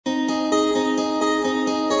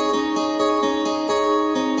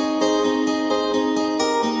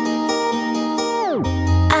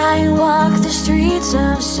I walk the streets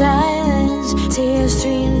of silence, tears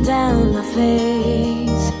stream down my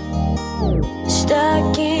face.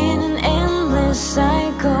 Stuck in an endless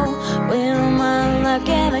cycle, will my luck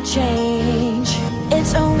ever change?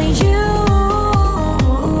 It's only you,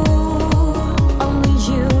 only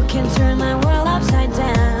you can turn my world upside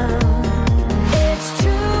down. It's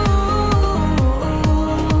true,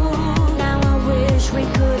 now I wish we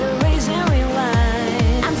could erase and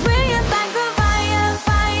rewind. I'm bringing back the fire,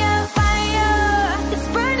 fire, fire. It's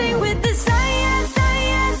burning with desire,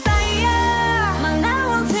 desire, desire. My love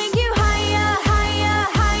will take you higher, higher,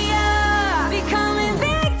 higher. Becoming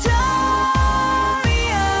victorious.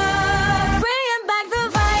 Bringing back the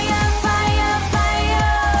fire, fire,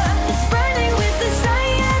 fire. It's burning with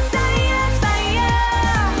desire, desire, desire.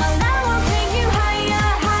 My love will take you higher,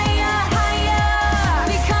 higher, higher.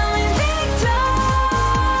 Becoming victorious.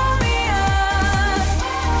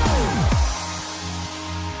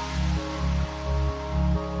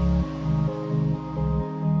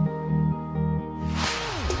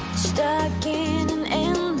 Stuck in an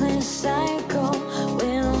endless cycle,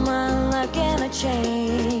 will my luck ever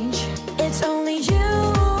change? It's only you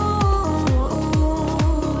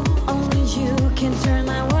can turn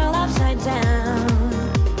my world upside down.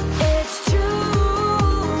 It's true,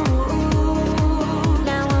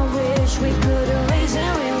 now I wish we could erase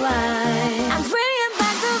and rewind. I'm bringing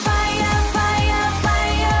back the fire, fire,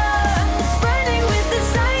 fire. It's burning with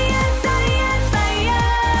desire, desire, desire.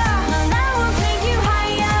 My love will take you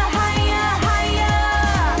higher, higher, higher.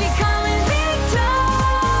 Becoming victorious.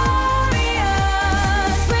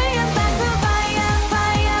 Bringing back the fire,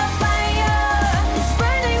 fire, fire. It's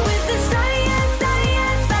burning with desire, desire,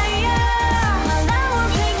 desire. My love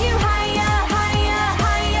will take you higher, higher,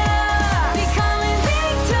 higher. Becoming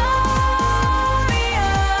victorious.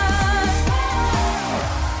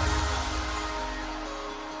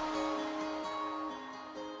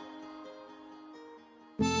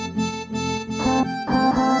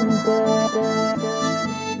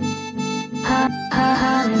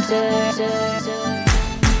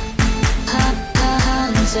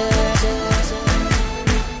 Hunter.